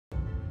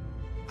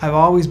I've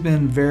always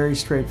been very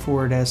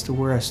straightforward as to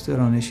where I stood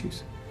on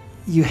issues.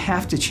 You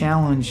have to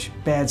challenge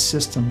bad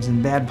systems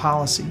and bad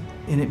policy,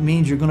 and it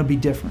means you're going to be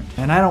different,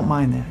 and I don't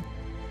mind that.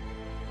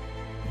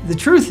 The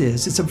truth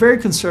is, it's a very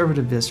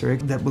conservative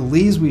district that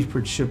believes we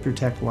should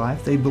protect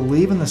life. They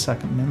believe in the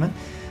Second Amendment.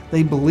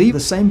 They believe the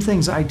same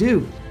things I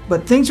do.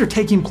 But things are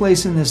taking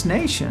place in this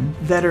nation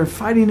that are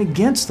fighting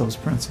against those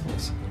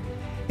principles.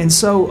 And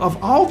so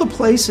of all the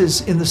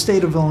places in the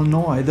state of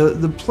Illinois,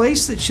 the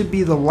place that should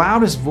be the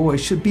loudest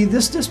voice should be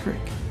this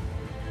district.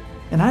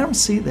 And I don't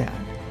see that.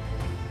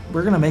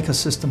 We're going to make a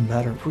system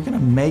better. We're going to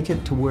make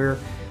it to where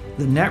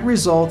the net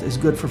result is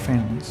good for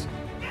families.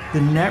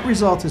 The net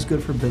result is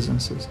good for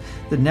businesses.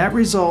 The net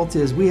result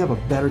is we have a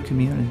better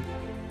community.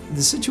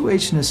 The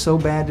situation is so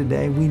bad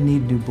today, we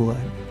need new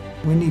blood.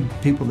 We need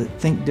people that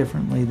think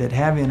differently, that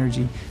have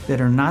energy, that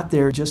are not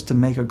there just to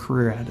make a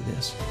career out of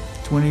this.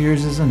 20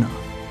 years is enough.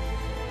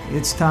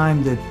 It's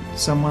time that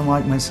someone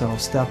like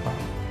myself step up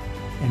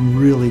and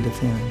really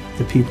defend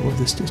the people of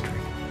this district.